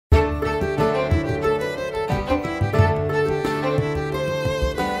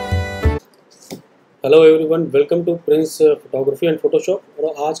Hello everyone, welcome to Prince photography and Photoshop.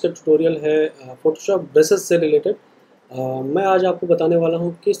 और आज का ट्यूटोरियल है फोटोशॉप ब्रशेस से रिलेटेड। मैं आज आपको बताने वाला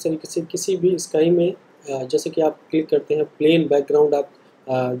हूँ किस तरीके से किसी भी स्काई में जैसे कि आप क्लिक करते हैं प्लेन बैकग्राउंड,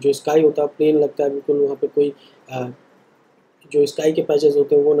 आप जो स्काई होता है प्लेन लगता है बिल्कुल, वहाँ पे कोई जो स्काई के पैचेस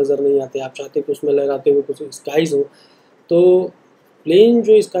होते हैं वो नज़र नहीं आते। आप चाहते हैं कि उसमें लहराते हुए कुछ स्काईज हो, तो प्लेन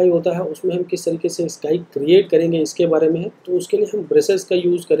जो स्काई होता है उसमें हम किस तरीके से स्काई क्रिएट करेंगे इसके बारे में है। तो उसके लिए हम ब्रशेस का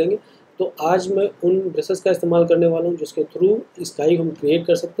यूज़ करेंगे। तो आज मैं उन ब्रशेस का इस्तेमाल करने वाला हूँ जिसके थ्रू स्काई हम क्रिएट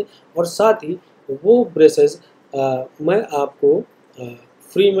कर सकते हैं, और साथ ही वो ब्रशेस मैं आपको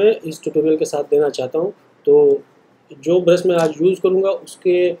फ्री में इस ट्यूटोरियल के साथ देना चाहता हूँ। तो जो ब्रश मैं आज यूज़ करूँगा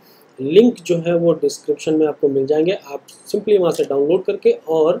उसके लिंक जो है वो डिस्क्रिप्शन में आपको मिल जाएंगे। आप सिंपली वहाँ से डाउनलोड करके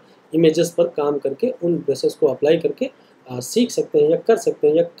और इमेजेस पर काम करके उन ब्रशेस को अप्लाई करके सीख सकते हैं या कर सकते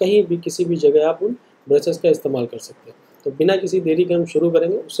हैं, या कहीं भी किसी भी जगह आप उन ब्रशेस का इस्तेमाल कर सकते हैं। तो बिना किसी देरी के हम शुरू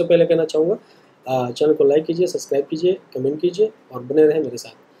करेंगे। उससे पहले कहना चाहूँगा चैनल को लाइक कीजिए, सब्सक्राइब कीजिए, कमेंट कीजिए और बने रहें मेरे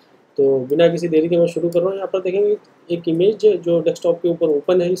साथ। तो बिना किसी देरी के मैं शुरू कर रहा हूँ। यहाँ पर देखेंगे एक इमेज जो डेस्कटॉप के ऊपर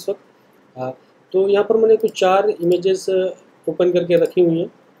ओपन है इस वक्त। तो यहाँ पर मैंने कुछ 4 इमेजेस ओपन करके रखी हुई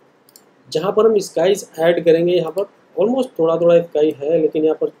हैं, जहाँ पर हम स्काईज ऐड करेंगे। यहाँ पर ऑलमोस्ट थोड़ा थोड़ा स्काई है, लेकिन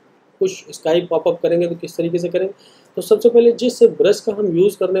यहाँ पर कुछ स्काई पॉपअप करेंगे। तो किस तरीके से करेंगे, तो सबसे पहले जिस ब्रश का हम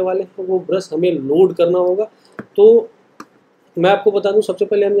यूज़ करने वाले हैं वो ब्रश हमें लोड करना होगा। तो मैं आपको बता दूं, सबसे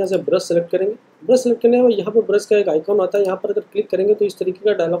पहले हम यहाँ से ब्रश सेलेक्ट करेंगे। ब्रश सेलेक्ट करने के बाद यहाँ पर ब्रश का एक आइकॉन आता है, यहाँ पर अगर क्लिक करेंगे तो इस तरीके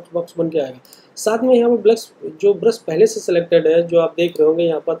का डायलॉग बॉक्स बन के आएगा। साथ में यहाँ पर ब्रश जो ब्रश पहले से सिलेक्टेड है, जो आप देख रहे होंगे,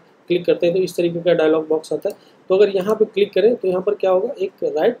 यहाँ पर क्लिक करते हैं तो इस तरीके का डायलॉग बॉक्स आता है। तो अगर यहाँ पर क्लिक करें तो यहाँ पर क्या होगा, एक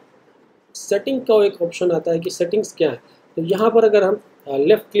राइट सेटिंग का एक ऑप्शन आता है कि सेटिंग्स क्या है। तो यहाँ पर अगर हम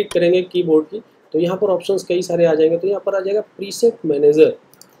लेफ़्ट क्लिक करेंगे कीबोर्ड की, तो यहाँ पर ऑप्शंस कई सारे आ जाएंगे। तो यहाँ पर आ जाएगा प्रीसेट मैनेजर।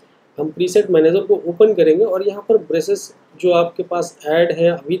 हम प्रीसेट मैनेजर को ओपन करेंगे और यहाँ पर ब्रशेस जो आपके पास ऐड हैं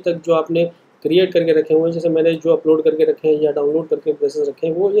अभी तक, जो आपने क्रिएट करके रखे हुए हैं, जैसे मैंने जो अपलोड करके रखे हैं या डाउनलोड करके ब्रशेस रखे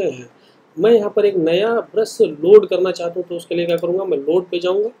हैं, वो ये हैं। मैं यहाँ पर एक नया ब्रश लोड करना चाहता हूँ, तो उसके लिए क्या करूँगा, मैं लोड पे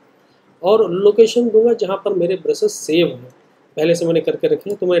जाऊँगा और लोकेशन दूंगा जहाँ पर मेरे ब्रशेस सेव हैं। पहले से मैंने करके रखे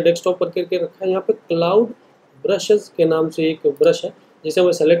हैं, तो मैं डेस्कटॉप पर करके रखा है। यहाँ पे क्लाउड ब्रशेस के नाम से एक ब्रश है, जिसे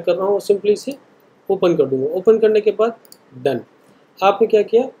मैं सेलेक्ट कर रहा हूँ और सिंपली इसे ओपन कर दूंगा। ओपन करने के बाद डन। आपने क्या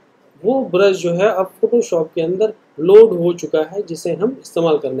किया, वो ब्रश जो है अब फोटोशॉप के अंदर लोड हो चुका है, जिसे हम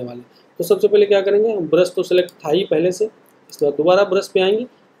इस्तेमाल करने वाले हैं। तो सबसे पहले क्या करेंगे, हम ब्रश तो सेलेक्ट था ही पहले से, इसके बाद दोबारा ब्रश पे आएंगे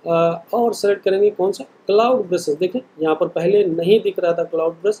और सेलेक्ट करेंगे कौन सा, क्लाउड ब्रशेस। देखें यहाँ पर पहले नहीं दिख रहा था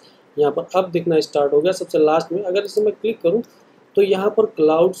क्लाउड ब्रश, यहाँ पर अब दिखना स्टार्ट हो गया सबसे लास्ट में। अगर इसे मैं क्लिक करूँ तो यहाँ पर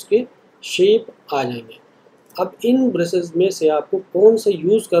क्लाउड्स के शेप आ जाएंगे। अब इन ब्रशेस में से आपको कौन सा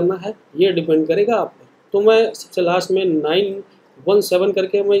यूज़ करना है ये डिपेंड करेगा आप पर। तो मैं सबसे लास्ट में 917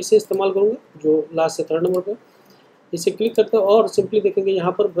 करके मैं इसे इस्तेमाल करूँगा, जो लास्ट से 3rd नंबर पर। इसे क्लिक करते हैं और सिंपली देखेंगे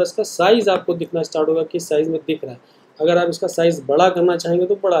यहाँ पर ब्रश का साइज़ आपको दिखना स्टार्ट होगा, किस साइज़ में दिख रहा है। अगर आप इसका साइज़ बड़ा करना चाहेंगे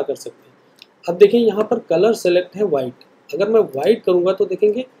तो बड़ा कर सकते हैं। अब देखिए यहाँ पर कलर सेलेक्ट है वाइट। अगर मैं वाइट करूँगा तो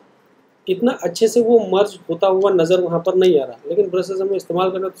देखेंगे इतना अच्छे से वो मर्ज होता हुआ नज़र वहाँ पर नहीं आ रहा। लेकिन ब्रशेस हमें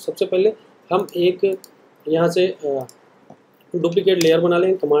इस्तेमाल करना, तो सबसे पहले हम एक यहाँ से डुप्लीकेट लेयर बना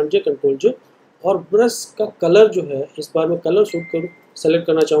लेंगे, कमांड जे कंट्रोल जे, और ब्रश का कलर जो है इस बार मैं कलर सूट कर सेलेक्ट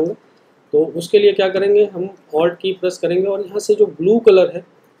करना चाहूँगा। तो उसके लिए क्या करेंगे, हम ऑल्ट की प्रेस करेंगे और यहाँ से जो ब्लू कलर है,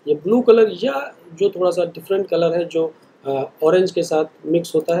 ये ब्लू कलर या जो थोड़ा सा डिफरेंट कलर है जो ऑरेंज के साथ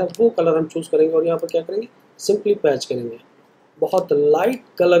मिक्स होता है, वो कलर हम चूज़ करेंगे और यहाँ पर क्या करेंगे, सिंपली पैच करेंगे। बहुत लाइट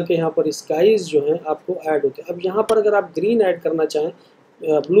कलर के यहाँ पर स्काईज जो हैं आपको ऐड होते हैं। अब यहाँ पर अगर आप ग्रीन ऐड करना चाहें,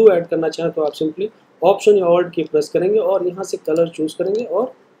 ब्लू ऐड करना चाहें, तो आप सिंपली ऑप्शन या ऑल्ट की प्रेस करेंगे और यहाँ से कलर चूज़ करेंगे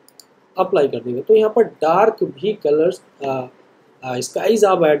और अप्लाई कर देंगे। तो यहाँ पर डार्क भी कलर्स स्काईज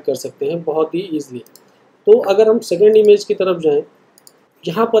आप ऐड कर सकते हैं बहुत ही ईजिली। तो अगर हम सेकेंड इमेज की तरफ जाएँ,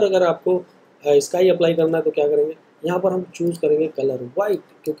 यहाँ पर अगर आपको स्काई अप्लाई करना है तो क्या करेंगे, यहाँ पर हम चूज़ करेंगे कलर वाइट,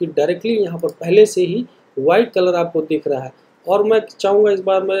 क्योंकि डायरेक्टली यहाँ पर पहले से ही वाइट कलर आपको दिख रहा है। और मैं चाहूँगा इस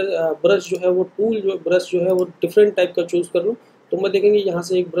बार मैं ब्रश जो है वो ब्रश जो है वो डिफरेंट टाइप का चूज़ कर लूँ। तो मैं देखेंगे यहाँ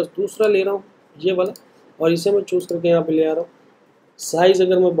से एक ब्रश दूसरा ले रहा हूँ, ये वाला, और इसे मैं चूज़ करके यहाँ पे ले आ रहा हूँ। साइज़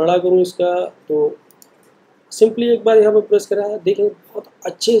अगर मैं बड़ा करूँ इसका, तो सिंपली एक बार यहाँ पर प्रेस करा है, देखें बहुत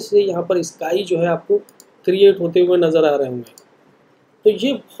अच्छे से यहाँ पर स्काई जो है आपको क्रिएट होते हुए नज़र आ रहे होंगे। तो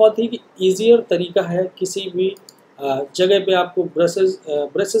ये बहुत ही ईजियर तरीका है, किसी भी जगह पे आपको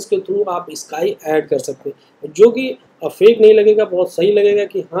ब्रशेस के थ्रू आप स्काई ऐड कर सकते हैं, जो कि फेक नहीं लगेगा, बहुत सही लगेगा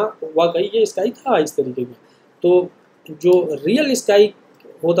कि हाँ वाकई ये स्काई था इस तरीके का। तो जो रियल स्काई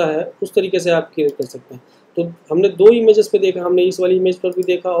होता है उस तरीके से आप क्रिएट कर सकते हैं। तो हमने 2 इमेजेस पे देखा, हमने इस वाली इमेज पर भी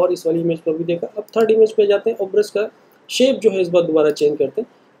देखा और इस वाली इमेज पर भी देखा। अब 3rd इमेज पे जाते हैं और ब्रश का शेप जो है इस बार दोबारा चेंज करते हैं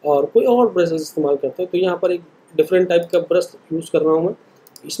और कोई और ब्रशेस इस्तेमाल करते हैं। तो यहाँ पर एक डिफरेंट टाइप का ब्रश यूज़ कर रहा हूँ मैं।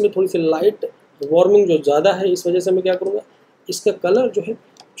 इसमें थोड़ी सी लाइट वार्मिंग जो ज़्यादा है, इस वजह से मैं क्या करूँगा, इसका कलर जो है,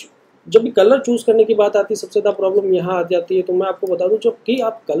 जब भी कलर चूज़ करने की बात आती है सबसे ज़्यादा प्रॉब्लम यहाँ आ जाती है। तो मैं आपको बता दूँ, जब कि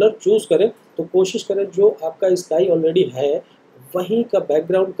आप कलर चूज़ करें तो कोशिश करें जो आपका स्काई ऑलरेडी है वहीं का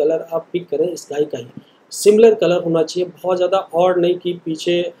बैकग्राउंड कलर आप पिक करें, स्काई का ही सिमिलर कलर होना चाहिए, बहुत ज़्यादा और नहीं कि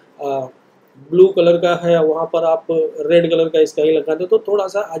पीछे ब्लू कलर का है वहाँ पर आप रेड कलर का स्काई लगा दो तो थोड़ा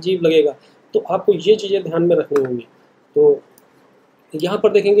सा अजीब लगेगा। तो आपको ये चीज़ें ध्यान में रखनी होंगी। तो यहाँ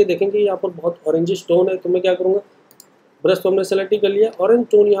पर देखेंगे यहाँ पर बहुत ऑरेंजिश टोन है, तो मैं क्या करूँगा, ब्रश तो हमने सेलेक्ट ही कर लिया, ऑरेंज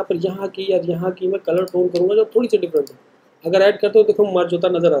टोन यहाँ पर यहाँ की या यहाँ की मैं कलर टोन करूँगा जो थोड़ी सी डिफरेंट है। अगर ऐड करते हो देखो मर्ज होता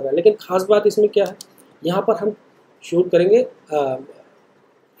नज़र आ रहा है, लेकिन खास बात इसमें क्या है, यहाँ पर हम शूट करेंगे,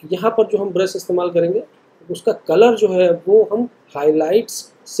 यहाँ पर जो हम ब्रश इस्तेमाल करेंगे उसका कलर जो है वो हम हाईलाइट्स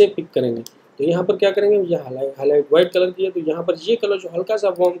से पिक करेंगे। तो यहाँ पर क्या करेंगे, ये हाईलाइट वाइट कलर की है, तो यहाँ पर ये कलर जो हल्का सा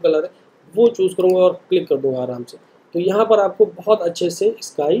वार्म कलर है वो चूज़ करूँगा और क्लिक कर दूँगा आराम से। तो यहाँ पर आपको बहुत अच्छे से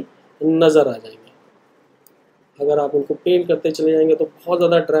स्काई नज़र आ जाएंगे। अगर आप उनको पेंट करते चले जाएंगे तो बहुत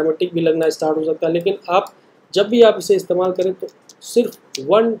ज़्यादा ड्रामेटिक भी लगना स्टार्ट हो सकता है, लेकिन आप जब भी आप इसे इस्तेमाल करें तो सिर्फ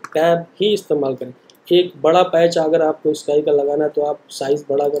वन टैब ही इस्तेमाल करें। एक बड़ा पैच अगर आपको स्काई का लगाना है तो आप साइज़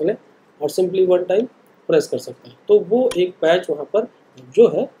बड़ा कर लें और सिंपली वन टाइम प्रेस कर सकते हैं, तो वो एक पैच वहाँ पर जो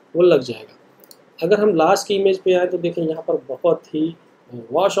है वो लग जाएगा। अगर हम लास्ट की इमेज पे आए तो देखें यहाँ पर बहुत ही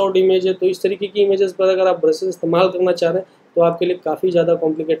वॉश आउट इमेज है। तो इस तरीके की इमेजेस पर अगर आप ब्रशेस इस्तेमाल करना चाह रहे हैं तो आपके लिए काफ़ी ज़्यादा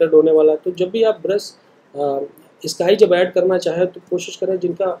कॉम्प्लिकेटेड होने वाला है। तो जब भी आप ब्रश स्काई जब ऐड करना चाहें तो कोशिश करें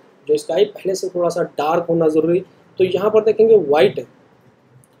जिनका जो स्काई पहले से थोड़ा सा डार्क होना ज़रूरी। तो यहाँ पर देखेंगे वाइट है,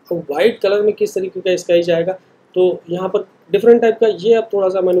 तो वाइट कलर में किस तरीके का स्काई जाएगा, तो यहाँ पर डिफरेंट टाइप का ये अब थोड़ा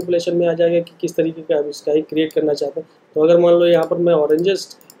सा मैनिपुलेशन में आ जाएगा कि किस तरीके का आप स्काई क्रिएट करना चाहते हैं। तो अगर मान लो यहाँ पर मैं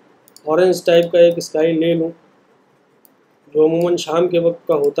ऑरेंज टाइप का एक स्काई ले लूँ जो अमूमन शाम के वक्त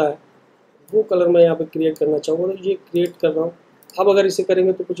का होता है, वो कलर मैं यहाँ पे क्रिएट करना चाहूँगा, तो ये क्रिएट कर रहा हूँ। अब अगर इसे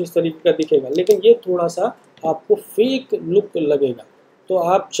करेंगे तो कुछ इस तरीके का दिखेगा, लेकिन ये थोड़ा सा आपको फेक लुक लगेगा। तो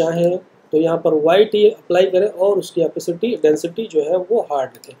आप चाहें तो यहाँ पर वाइट ही अप्लाई करें और उसकी एपिसिटी डेंसिटी जो है वो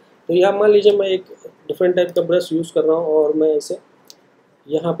हार्ड रखें। तो यहाँ मान लीजिए मैं एक डिफरेंट टाइप का ब्रश यूज़ कर रहा हूँ और मैं इसे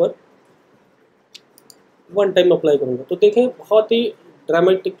यहाँ पर वन टाइम अप्लाई करूँगा, तो देखें बहुत ही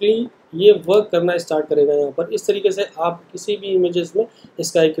ड्रामेटिकली ये वर्क करना स्टार्ट करेगा। यहाँ पर इस तरीके से आप किसी भी इमेजेस में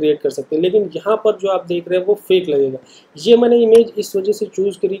स्काई क्रिएट कर सकते हैं, लेकिन यहाँ पर जो आप देख रहे हैं वो फेक लगेगा। ये मैंने इमेज इस वजह से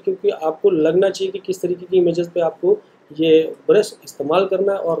चूज़ करी क्योंकि आपको लगना चाहिए कि किस तरीके की इमेजेस पे आपको ये ब्रश इस्तेमाल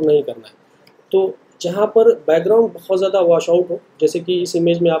करना है और नहीं करना है। तो जहाँ पर बैकग्राउंड बहुत ज़्यादा वॉश आउट हो, जैसे कि इस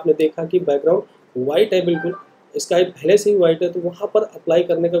इमेज में आपने देखा कि बैकग्राउंड वाइट है, बिल्कुल स्काई पहले से ही वाइट है, तो वहाँ पर अप्लाई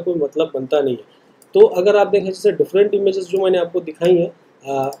करने का कोई मतलब बनता नहीं है। तो अगर आप देखें जैसे डिफरेंट इमेजेस जो मैंने आपको दिखाई हैं,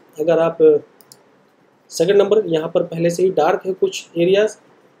 अगर आप सेकंड नंबर यहाँ पर पहले से ही डार्क है कुछ एरियाज़,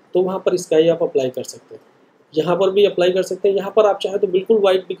 तो वहाँ पर स्काई आप अप्लाई कर सकते हैं। यहाँ पर भी अप्लाई कर सकते हैं, यहाँ पर आप चाहें तो बिल्कुल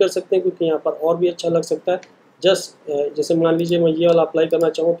वाइट भी कर सकते हैं क्योंकि यहाँ पर और भी अच्छा लग सकता है। जस्ट जैसे मान लीजिए मैं ये वाला अप्लाई करना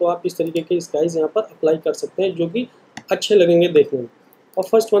चाहूँ तो आप इस तरीके के स्काईज यहाँ पर अप्लाई कर सकते हैं जो कि अच्छे लगेंगे देखने में। और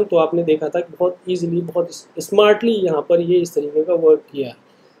फर्स्ट वन तो आपने देखा था कि बहुत ईजिली बहुत स्मार्टली यहाँ पर ये इस तरीके का वर्क किया है।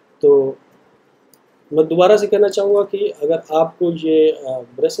 तो मैं दोबारा से कहना चाहूँगा कि अगर आपको ये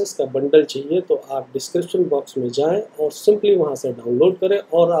ब्रशेस का बंडल चाहिए तो आप डिस्क्रिप्शन बॉक्स में जाएं और सिंपली वहाँ से डाउनलोड करें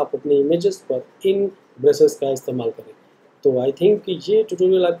और आप अपने इमेजेस पर इन ब्रशेस का इस्तेमाल करें। तो आई थिंक कि ये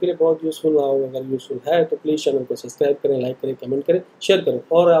ट्यूटोरियल आपके लिए बहुत यूज़फुल रहा होगा। अगर यूज़फुल है तो प्लीज़ चैनल को सब्सक्राइब करें, लाइक करें, कमेंट करें, शेयर करें।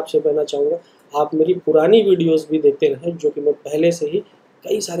 और आपसे कहना चाहूँगा आप मेरी पुरानी वीडियोज़ भी देखते रहें जो कि मैं पहले से ही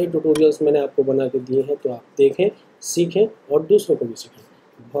कई सारे ट्यूटोरियल्स मैंने आपको बना के दिए हैं, तो आप देखें, सीखें और दूसरों को भी सीखें।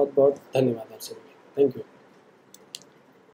 बहुत बहुत धन्यवाद आप सभी। Thank you.